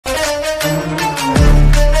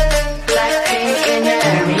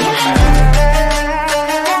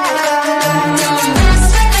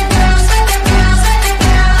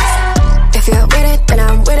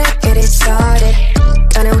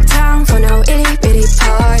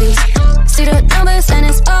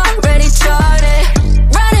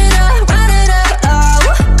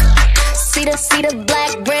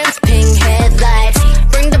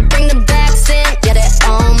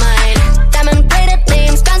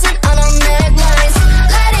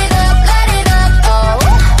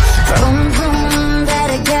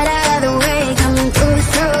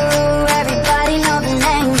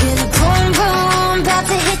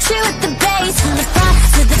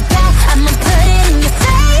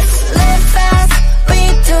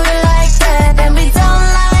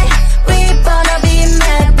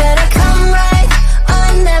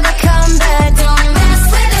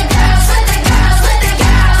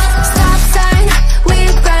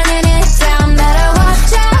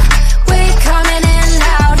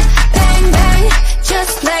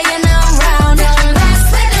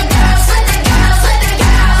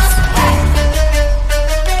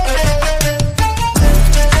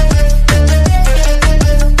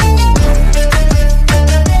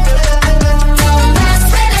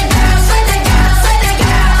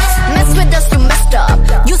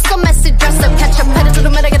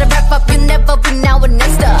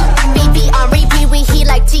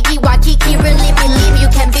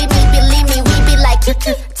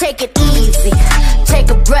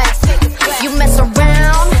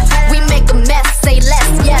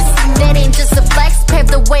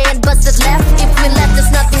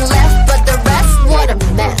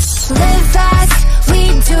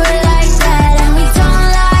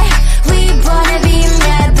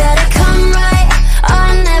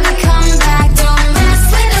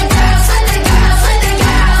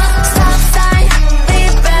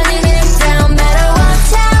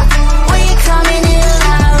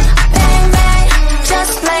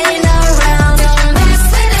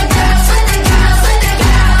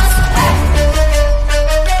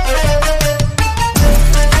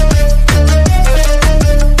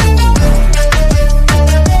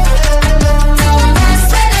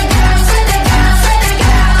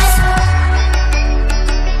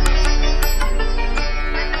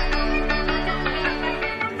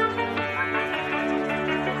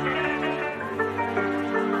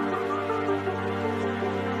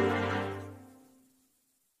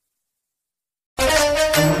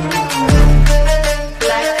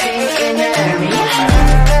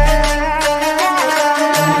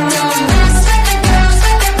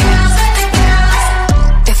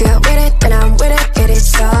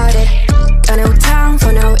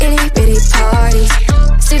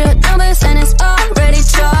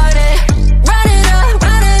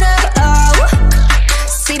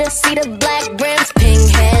see the black rims, pink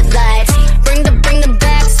headlights. Bring the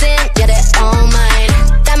backs in, yeah, they're all mine.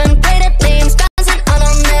 Diamond plated names, bouncing on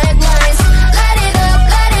our necklines. Light it up,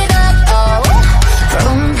 oh.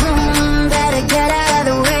 Vroom, vroom, better get out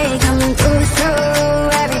of the way. Coming through,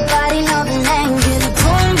 everybody know the name. Get a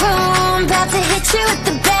boom, boom, about to hit you with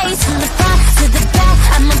the bass. From the front to the back,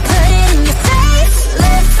 I'ma put it in your face.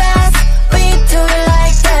 Live fast, we do it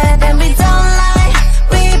like that, and we don't lie.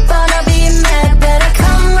 We wanna be mad, better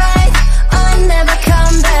come right on, never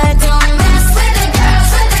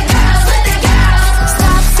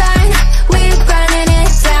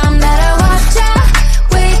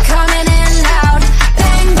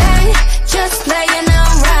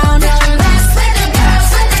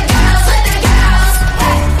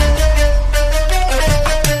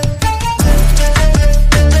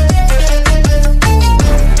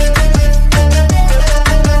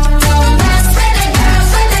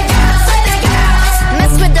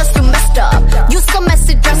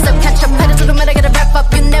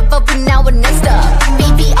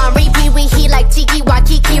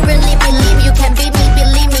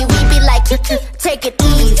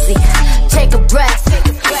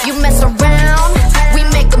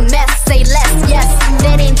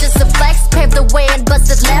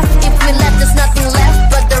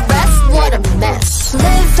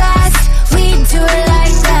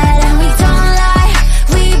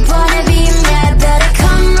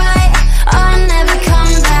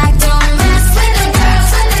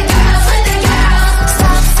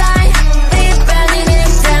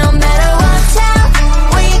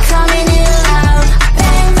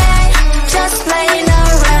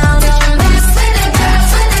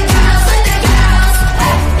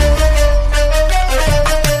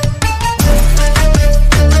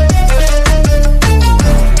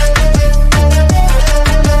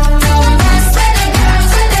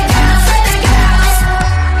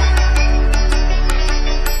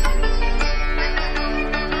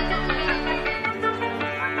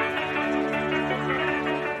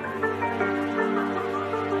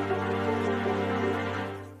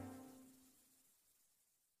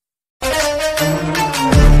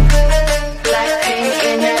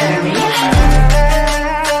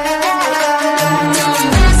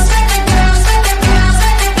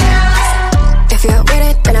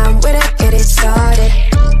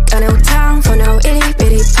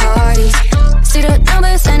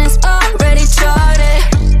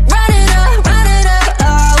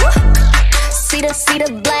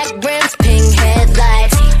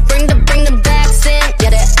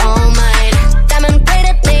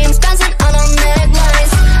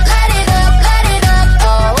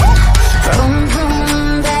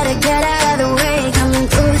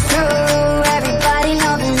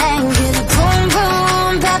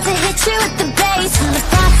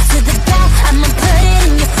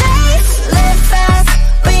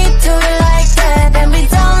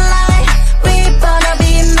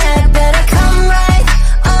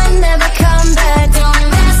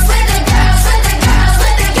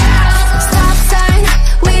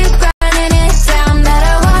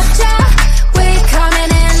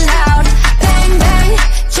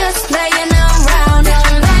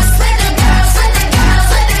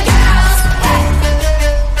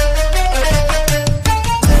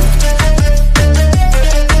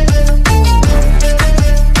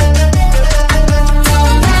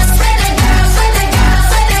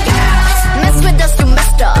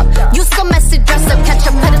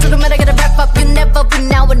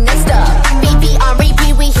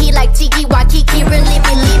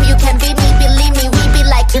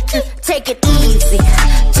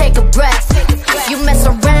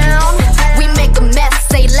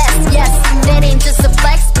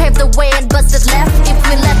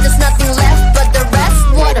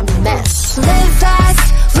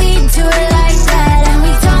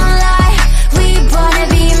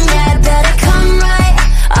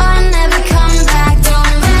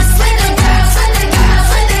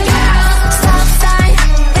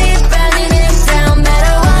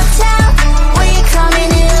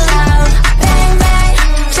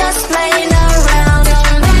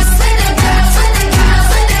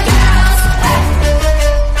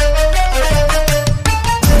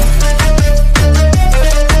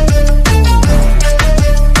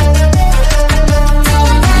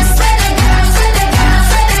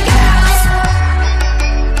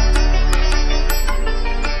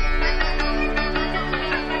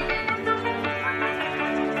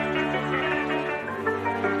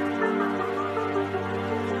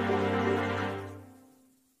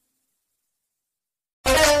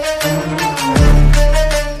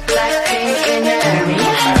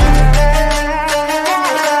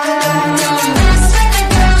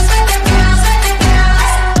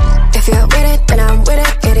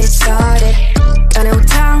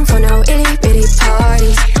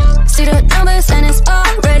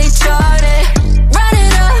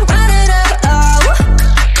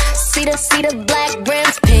see the black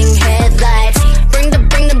rims, pink headlights. Bring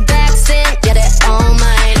the backs in, yeah, they're all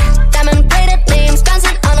mine. Diamond plated names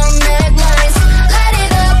dancing on our necklines. Light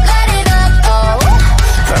it up, oh.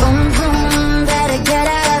 Vroom, vroom, better get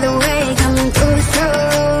out of the way. Coming through,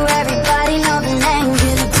 everybody know the name.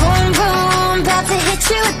 Get a boom, boom, about to hit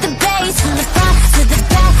you with the bass. From the front to the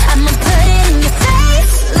back, I'ma put it in your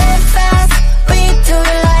face. Live fast, we do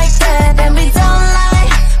it like that, and we don't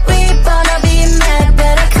lie. We wanna be mad,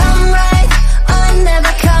 better come right. Oh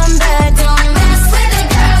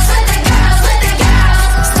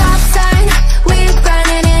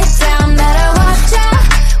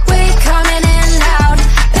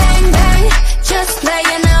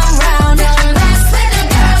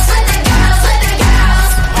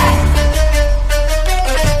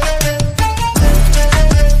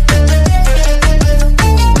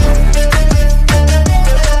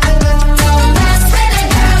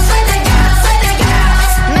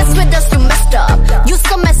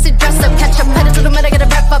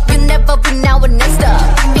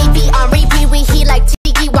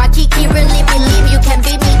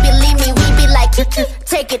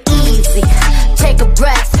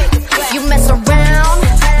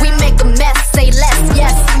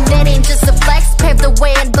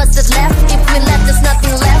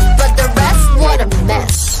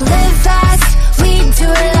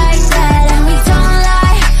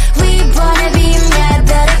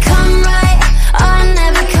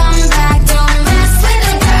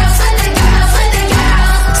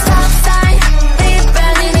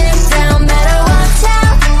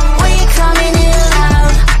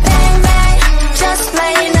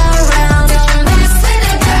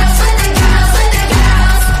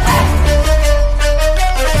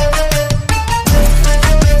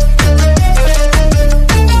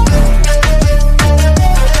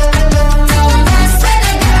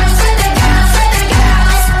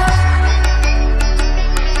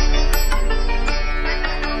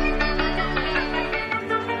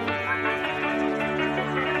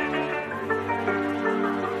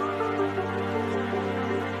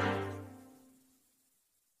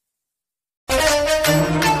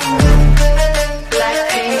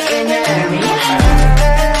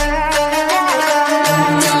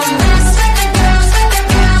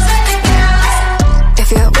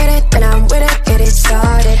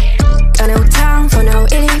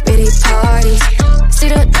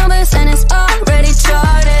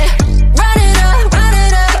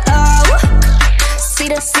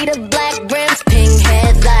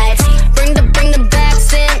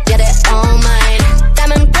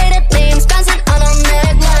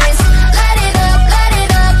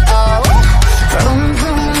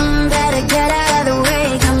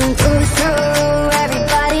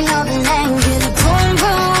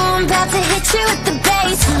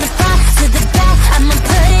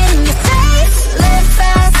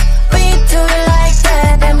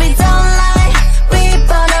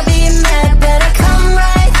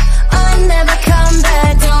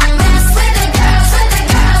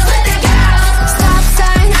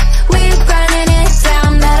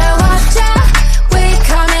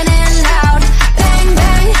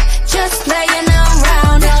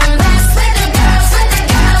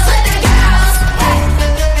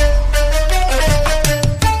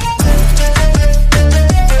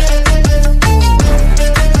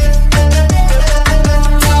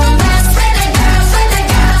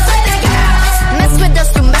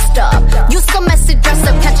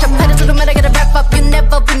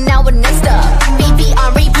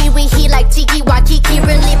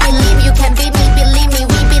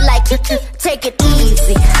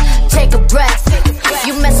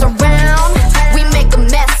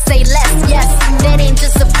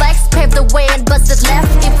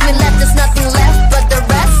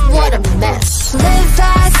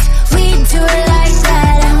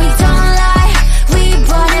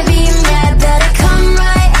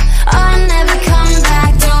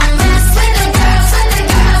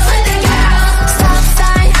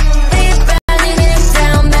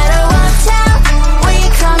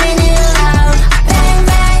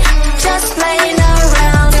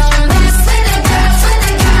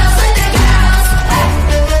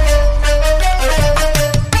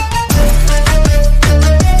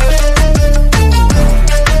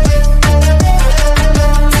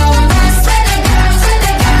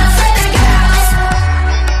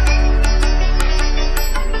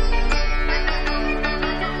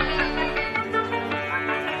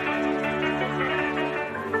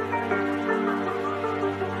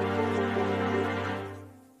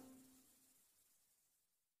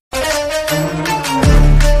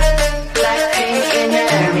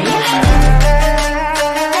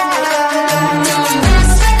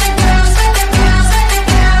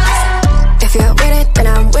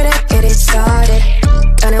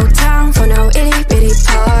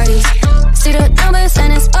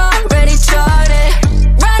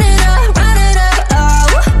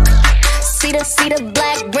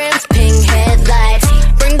black rims, pink headlights.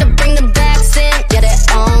 Bring the backs in, get it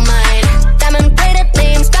all mine. Diamond plated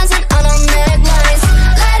beams bouncing on our necklines.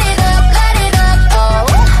 Light it up, oh.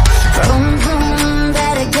 Vroom, vroom,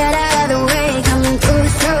 better get out of the way. Coming through,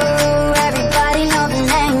 everybody know the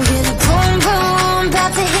name. Get a boom, boom,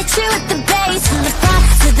 about to hit you with the bass. From the front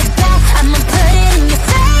to the back, I'ma put it in your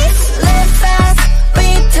face. Live fast, we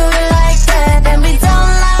do it like that, and we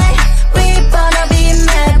don't lie. We wanna be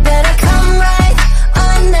mad, better come right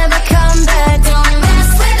or never come back. Don't mess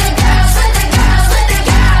with the girls, with the girls, with the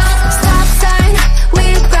girls. Stop sign, we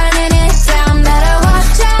burning it down. Better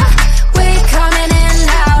watch out, we coming in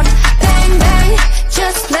loud. Bang bang,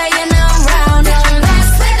 just playing around. Don't mess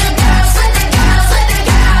with the girls, with the girls, with the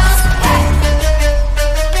girls.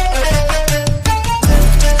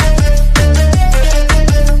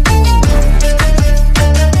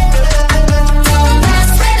 Don't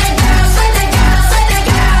mess with the girls, with the girls, with the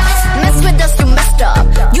girls. Mess with us, you messed up.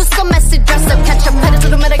 You so messy, dress up, catch up, put it to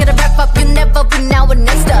the middle, get a wrap up. You never win, now we're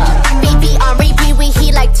next up. BB on repeat, we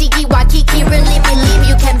heat like Tiki Wakiki. Really believe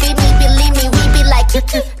you can beat me, believe me. We be like,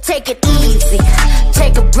 take it easy,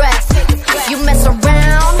 take a breath. You mess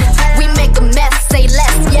around, we make a mess. Say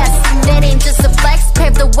less, yes. That ain't just a flex.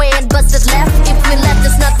 Pave the way and bust it left. If we left,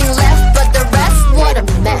 there's nothing left but the rest. What a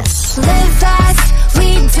mess. Live fast,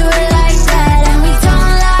 we do it like that, and we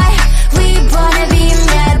don't lie. We wanna be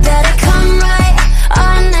mad, better come right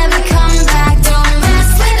or never come back. Don't mess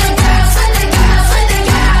with the girls, with the girls, with the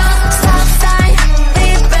girls. Stop sign, we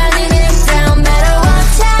burning it down. Better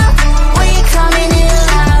watch out, we coming in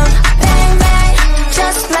loud. Bang bang,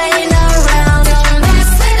 just playing around. Don't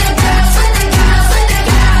mess with the girls, with the girls, with the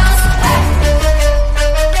girls.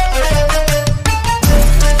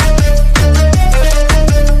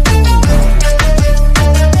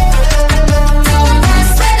 Don't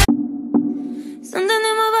mess with. Something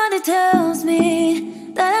in my body tells me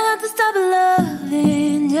that I have to stop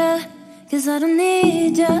loving ya. 'Cause I don't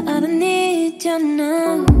need ya, I don't need ya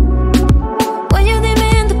now. When you leave me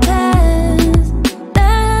in the past,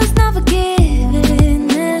 that's not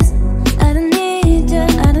forgiveness. I don't need ya,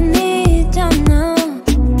 I don't need ya now.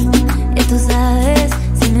 Ya tú sabes,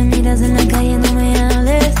 si me miras en la calle no me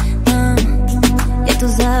hables, no. Ya tú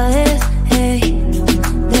sabes, hey,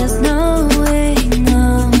 there's no way, no.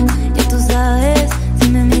 Ya tú sabes, si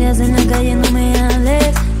me miras en la calle no me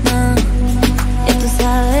hables, no. Ya tú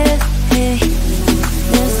sabes, hey,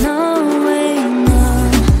 there's no way, no.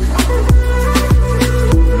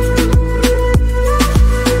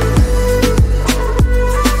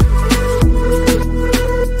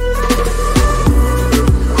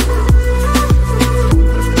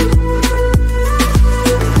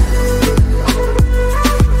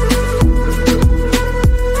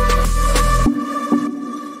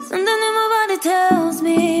 Something in my body tells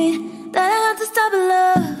me that I have to stop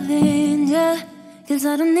loving ya. 'Cause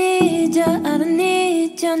I don't need ya, I don't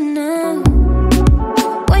need ya now.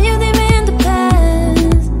 When you leave me in the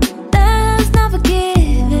past, that's not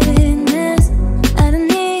forgiveness. I don't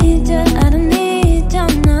need ya, I don't need ya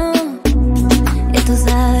now. Ya tú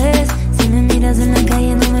sabes, si me miras en la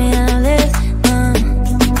calle no me hables, no.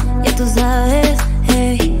 Ya tú sabes,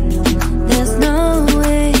 hey, there's no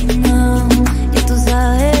way, no. Ya tú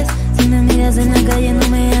sabes, si me miras en la calle no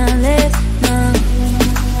me hables, no.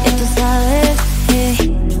 Ya tú sabes, hey,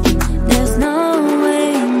 there's no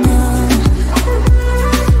way, no.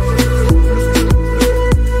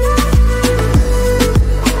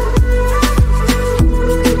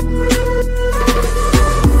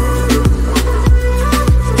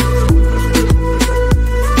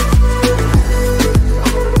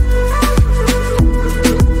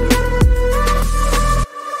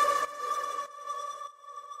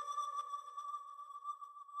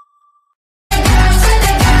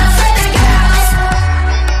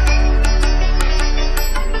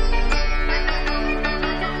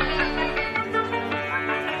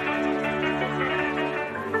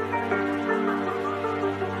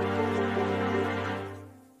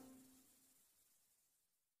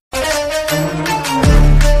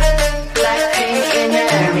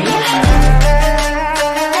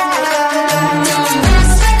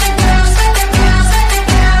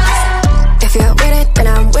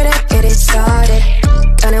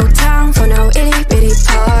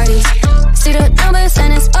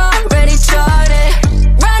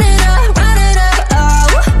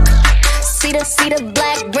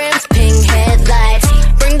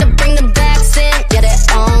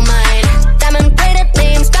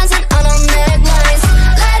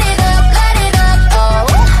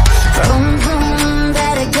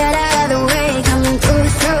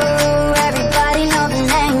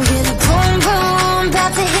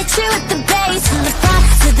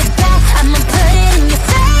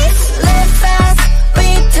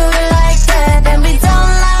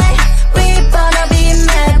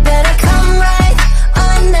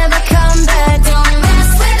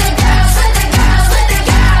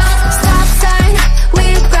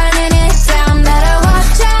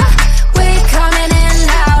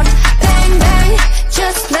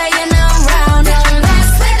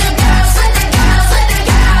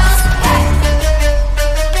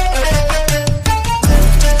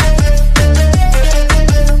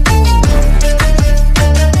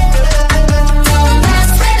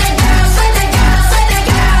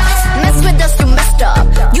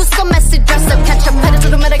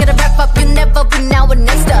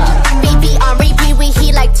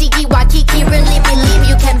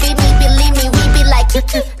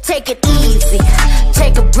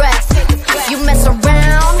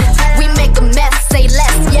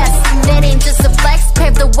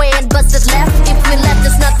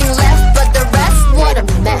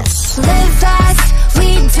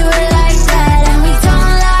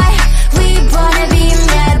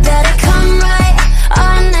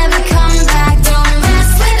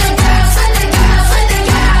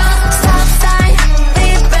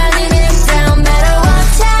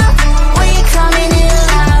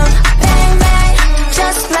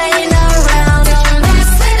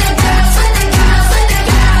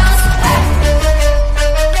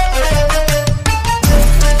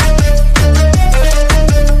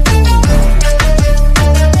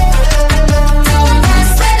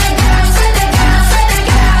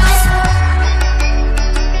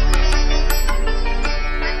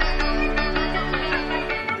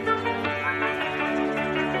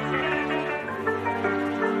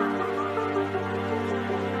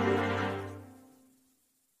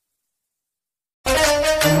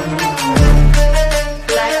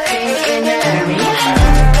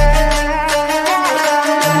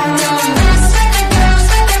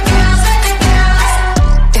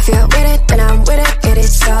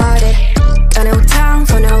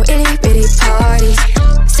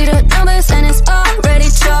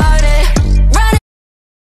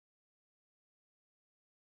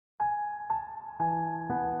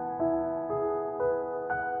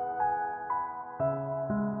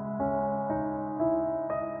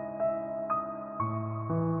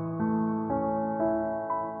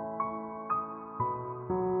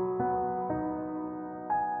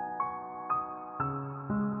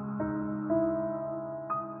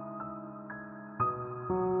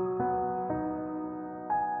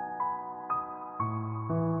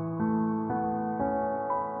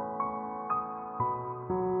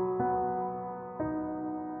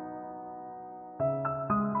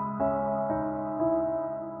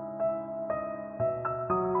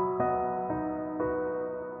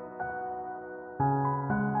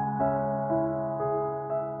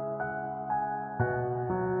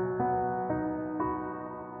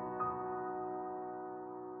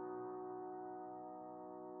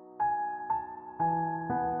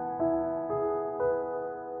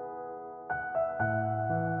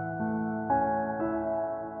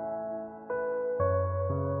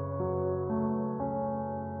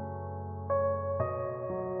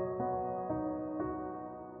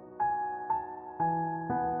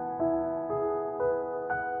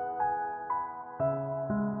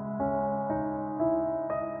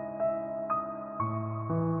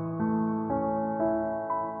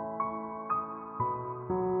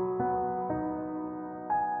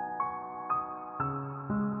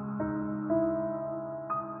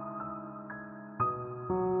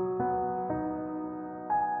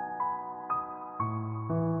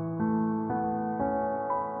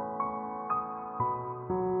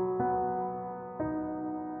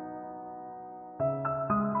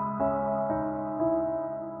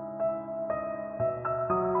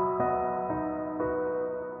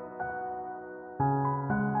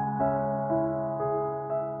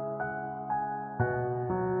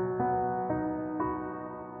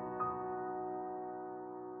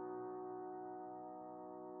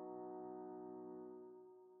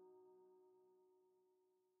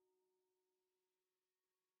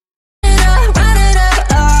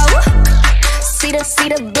 to see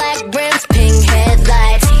the black rims, pink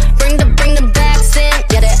headlights. Bring the backs in,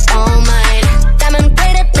 yeah, they're all mine. Diamond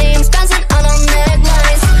plated names bouncing on our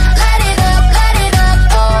necklines. Light it up,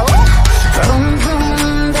 oh. Vroom,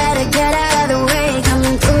 vroom, better get out of the way.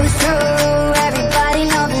 Coming through, everybody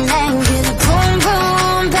know the name. Get a boom,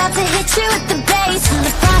 boom, about to hit you with the bass. From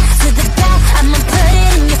the front to the back, I'ma put it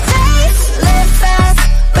in your face. Live fast,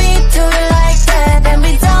 we do it like that, and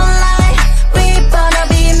we don't lie. We wanna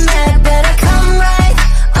be mad, better come right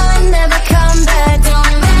or never come back.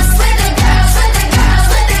 Don't mess with the girls, with the girls,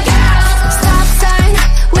 with the girls. Stop sign,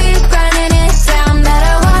 we burning it down.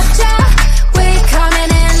 Better watch out, we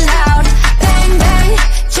coming in loud. Bang bang,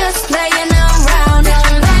 just playing around.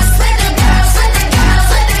 Don't mess with the girls, with the girls,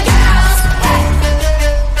 with the girls.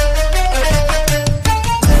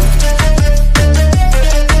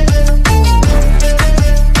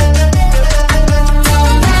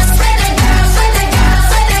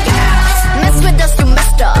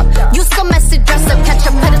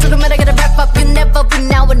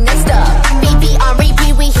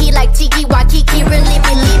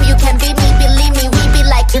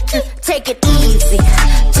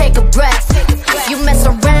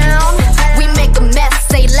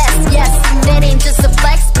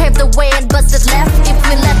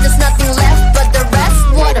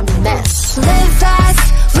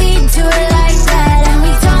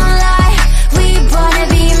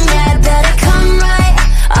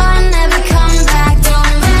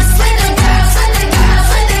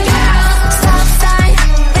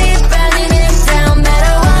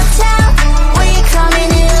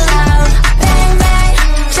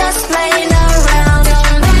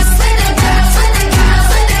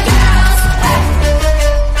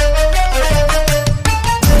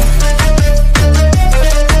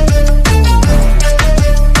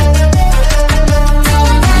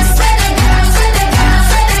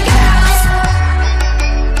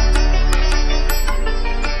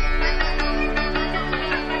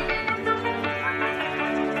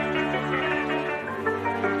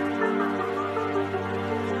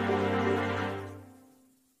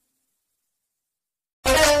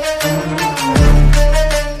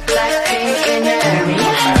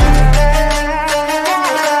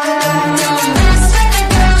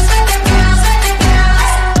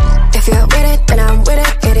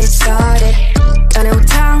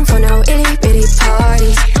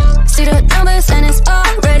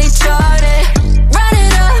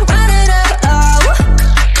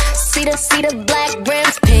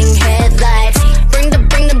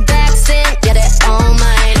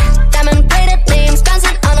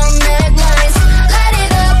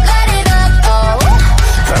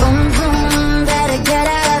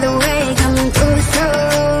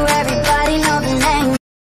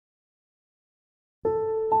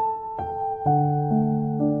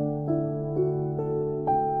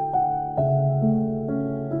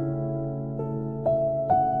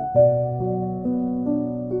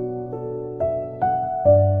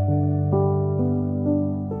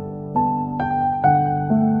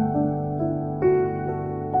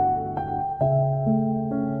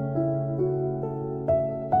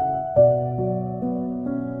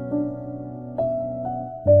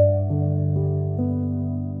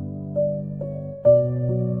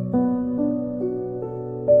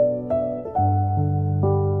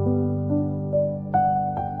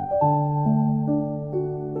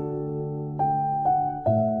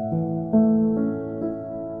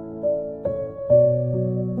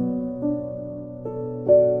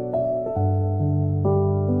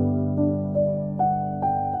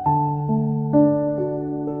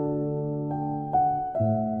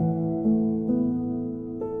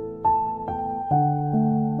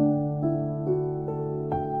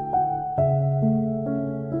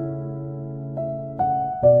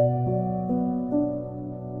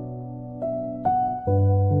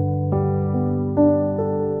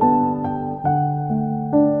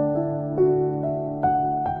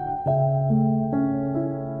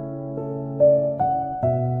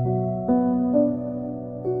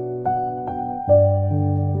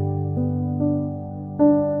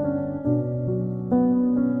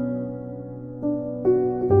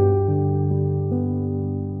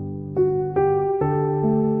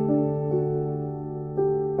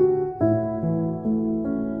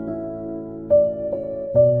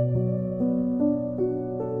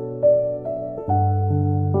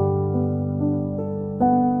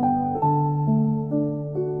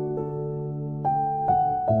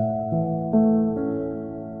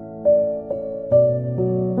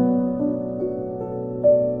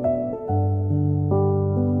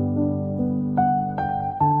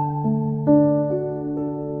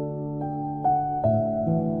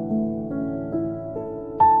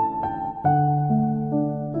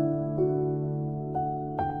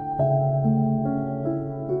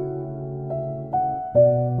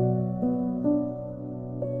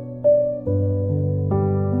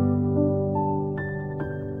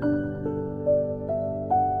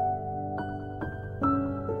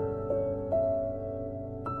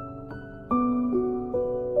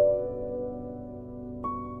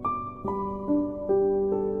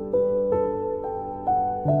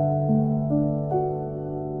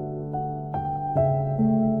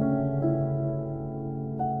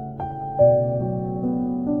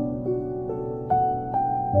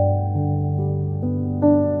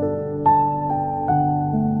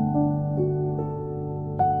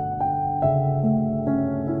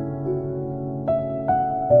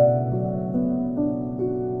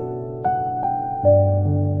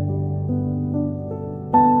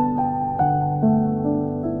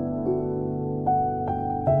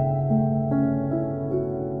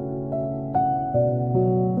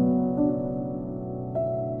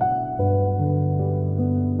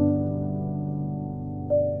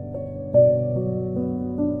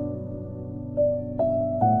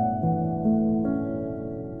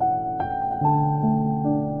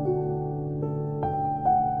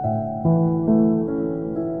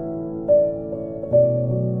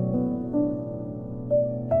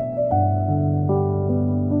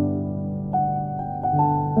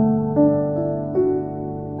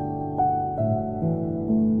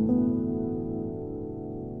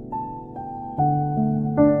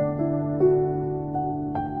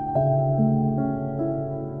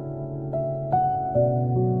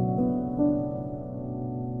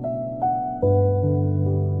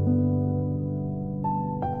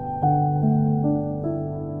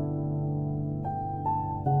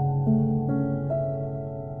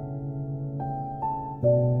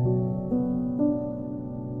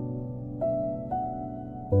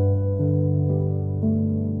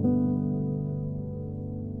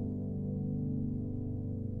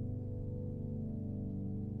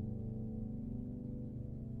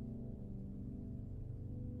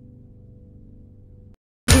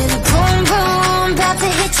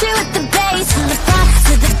 with the bass. From the front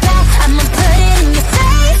to the back, I'ma put it in your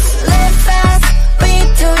face. Live fast, we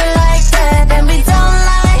do it like that, and we don't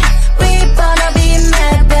lie. We wanna be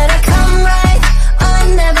mad, better come right or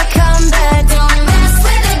never come back. Don't mess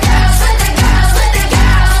with the girls, with the girls, with the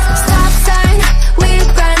girls. Stop sign, we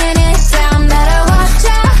burning it down. Better watch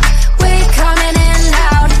out, we coming in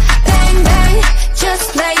loud. Bang bang, just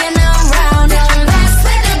playing around. Don't mess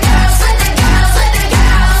with the girls, with the girls, with the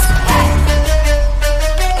girls.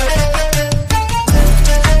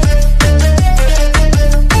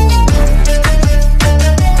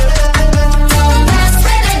 Don't mess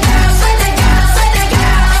with the girls, with the girls, with the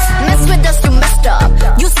girls. Mess with us, you messed up.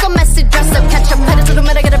 You so messy, dress up, catch up, pedal to the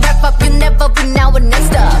metal, gotta wrap up. You never be now and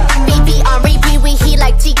next up. BB on repeat, we heat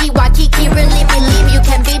like Tiki Wakiki. Really believe you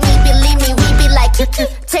can be me, believe me. We be like,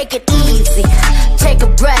 take it easy, take a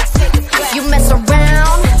breath. You mess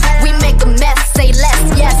around, we make a mess. Say less,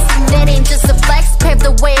 yes. That ain't just a flex. Pave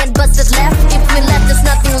the way and bust it left.